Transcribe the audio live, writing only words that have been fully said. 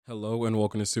Hello and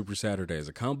welcome to Super Saturdays,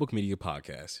 a comic book media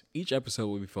podcast. Each episode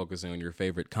will be focusing on your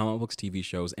favorite comic books, TV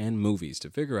shows, and movies to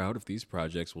figure out if these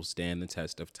projects will stand the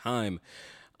test of time.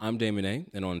 I'm Damon A,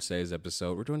 and on today's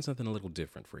episode, we're doing something a little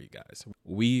different for you guys.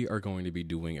 We are going to be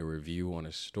doing a review on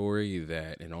a story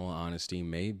that, in all honesty,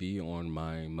 may be on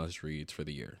my must-reads for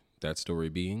the year. That story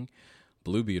being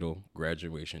Blue Beetle,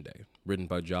 Graduation Day, written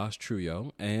by Josh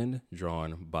Trujillo and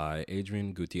drawn by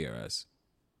Adrian Gutierrez.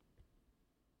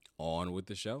 On with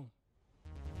the show.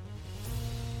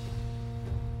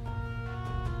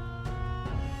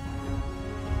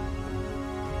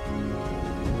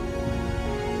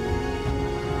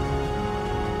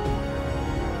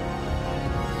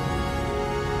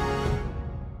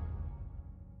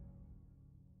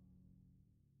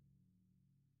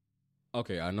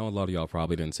 Okay, I know a lot of y'all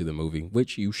probably didn't see the movie,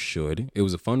 which you should. It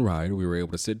was a fun ride. We were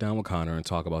able to sit down with Connor and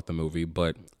talk about the movie,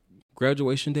 but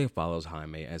Graduation Day follows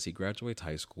Jaime as he graduates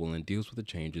high school and deals with the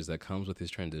changes that comes with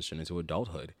his transition into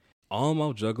adulthood, all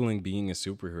while juggling being a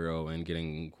superhero and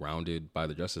getting grounded by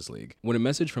the Justice League. When a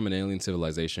message from an alien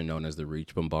civilization known as the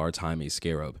Reach bombards Jaime's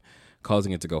Scarab,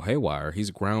 causing it to go haywire, he's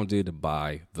grounded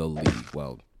by the League.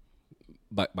 Well,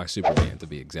 by Superman, to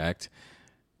be exact,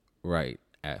 right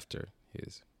after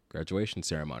his graduation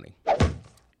ceremony.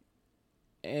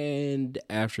 And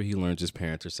after he learns his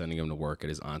parents are sending him to work at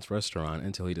his aunt's restaurant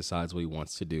until he decides what he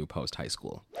wants to do post-high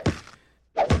school.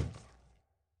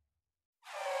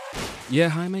 Yeah,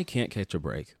 Jaime can't catch a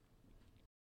break.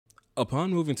 Upon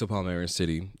moving to Palmera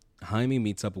City, Jaime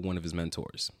meets up with one of his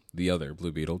mentors, the other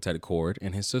Blue Beetle, Ted Cord,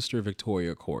 and his sister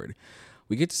Victoria Cord.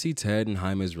 We get to see Ted and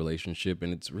Jaime's relationship,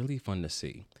 and it's really fun to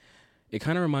see. It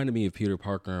kind of reminded me of Peter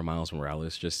Parker and Miles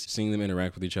Morales, just seeing them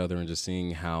interact with each other and just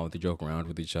seeing how they joke around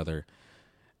with each other.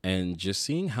 And just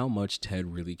seeing how much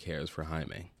Ted really cares for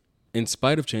Jaime. In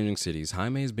spite of changing cities,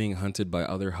 Jaime is being hunted by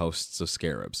other hosts of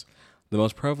scarabs, the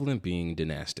most prevalent being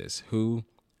Dynastis, who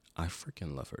I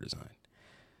freaking love her design.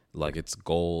 Like, it's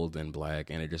gold and black,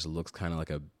 and it just looks kind of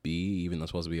like a bee, even though it's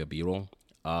supposed to be a beetle.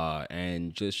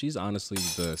 And just she's honestly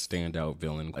the standout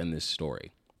villain in this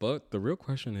story. But the real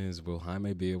question is, will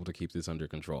Jaime be able to keep this under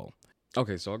control?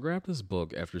 Okay, so I grabbed this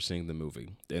book after seeing the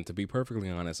movie, and to be perfectly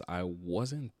honest, I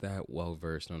wasn't that well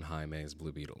versed on Jaime's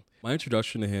Blue Beetle. My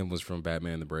introduction to him was from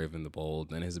Batman the Brave and the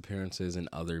Bold, and his appearances in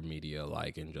other media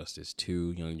like Injustice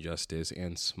 2, Young Justice,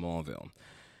 and Smallville.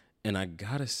 And I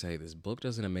gotta say, this book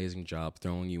does an amazing job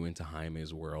throwing you into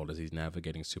Jaime's world as he's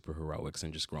navigating superheroics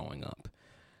and just growing up.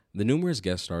 The numerous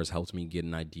guest stars helped me get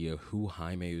an idea of who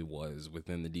Jaime was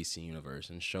within the DC universe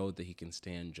and showed that he can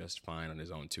stand just fine on his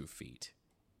own 2 feet.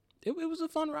 It was a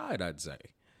fun ride, I'd say.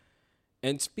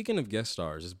 And speaking of guest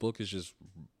stars, this book is just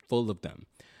full of them.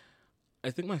 I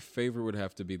think my favorite would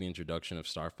have to be the introduction of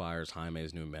Starfire as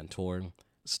Jaime's new mentor.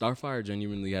 Starfire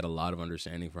genuinely had a lot of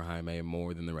understanding for Jaime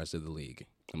more than the rest of the League.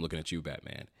 I'm looking at you,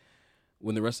 Batman.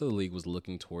 When the rest of the League was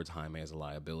looking towards Jaime as a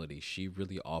liability, she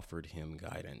really offered him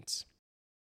guidance.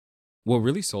 What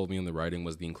really sold me on the writing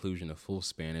was the inclusion of full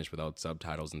Spanish without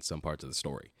subtitles in some parts of the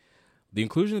story. The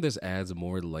inclusion of this adds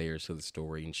more layers to the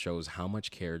story and shows how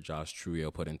much care Josh Trujillo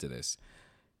put into this.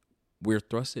 We're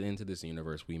thrusted into this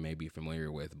universe we may be familiar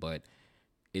with, but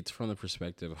it's from the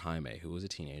perspective of Jaime, who is a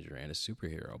teenager and a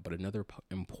superhero. But another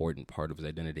important part of his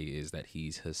identity is that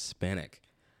he's Hispanic.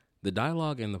 The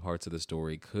dialogue in the parts of the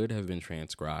story could have been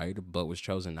transcribed, but was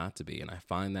chosen not to be, and I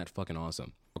find that fucking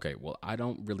awesome. Okay, well, I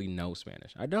don't really know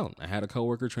Spanish. I don't. I had a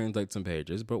coworker translate some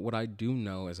pages, but what I do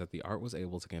know is that the art was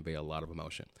able to convey a lot of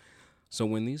emotion. So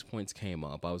when these points came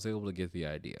up, I was able to get the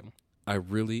idea. I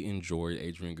really enjoyed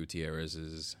Adrian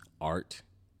Gutierrez's art.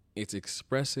 It's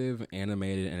expressive,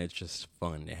 animated, and it's just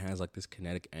fun. It has like this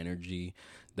kinetic energy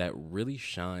that really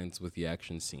shines with the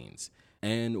action scenes.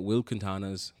 And Will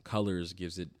Quintana's colors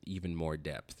gives it even more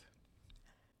depth.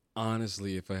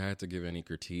 Honestly, if I had to give any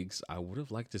critiques, I would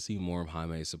have liked to see more of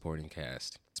Jaime's supporting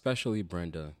cast, especially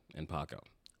Brenda and Paco.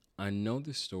 I know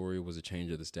this story was a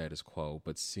change of the status quo,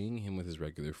 but seeing him with his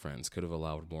regular friends could have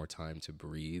allowed more time to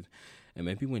breathe and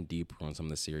maybe went deeper on some of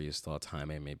the serious thoughts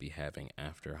Jaime may be having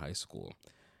after high school.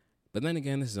 But then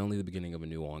again, this is only the beginning of a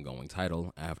new ongoing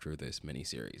title after this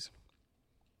miniseries.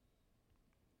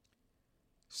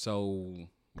 So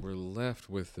we're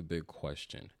left with the big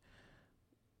question.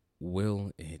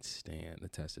 Will it stand the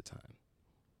test of time?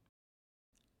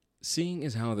 Seeing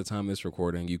as how at the time of this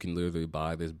recording, you can literally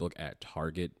buy this book at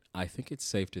Target, I think it's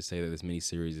safe to say that this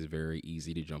miniseries is very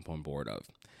easy to jump on board of.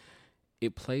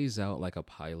 It plays out like a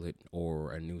pilot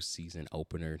or a new season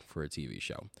opener for a TV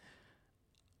show.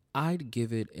 I'd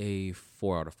give it a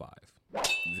 4 out of 5.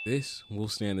 This will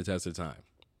stand the test of time.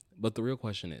 But the real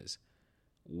question is,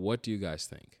 what do you guys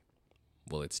think?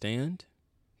 Will it stand?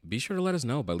 be sure to let us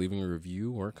know by leaving a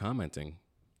review or commenting.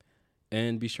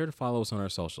 And be sure to follow us on our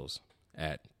socials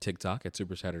at TikTok at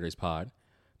Super Saturdays Pod,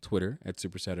 Twitter at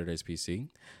Super Saturdays PC,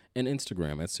 and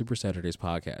Instagram at Super Saturdays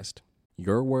Podcast.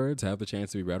 Your words have the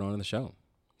chance to be read on in the show.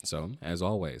 So, as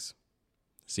always,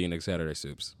 see you next Saturday,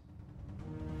 Soups.